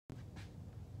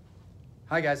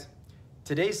Hi guys.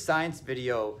 Today's science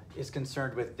video is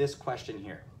concerned with this question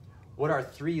here. What are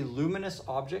 3 luminous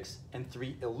objects and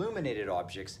 3 illuminated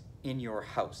objects in your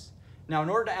house? Now, in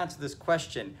order to answer this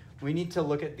question, we need to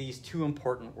look at these 2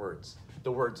 important words.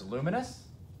 The words luminous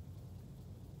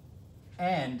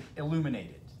and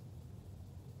illuminated.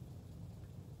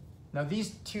 Now,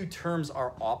 these 2 terms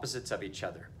are opposites of each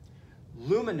other.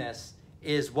 Luminous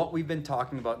is what we've been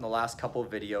talking about in the last couple of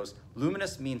videos.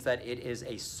 Luminous means that it is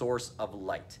a source of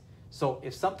light. So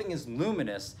if something is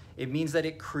luminous, it means that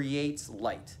it creates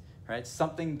light, right?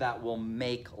 Something that will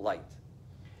make light.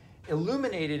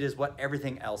 Illuminated is what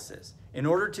everything else is. In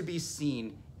order to be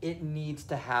seen, it needs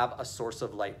to have a source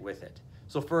of light with it.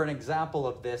 So for an example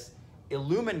of this,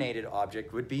 illuminated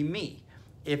object would be me.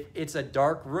 If it's a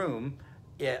dark room,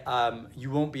 you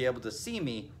won't be able to see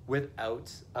me without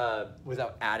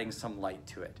adding some light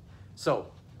to it.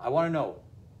 So I want to know,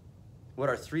 what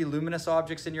are 3 luminous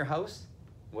objects in your house?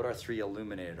 What are 3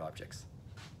 illuminated objects?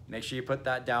 Make sure you put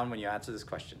that down when you answer this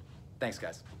question. Thanks,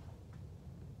 guys.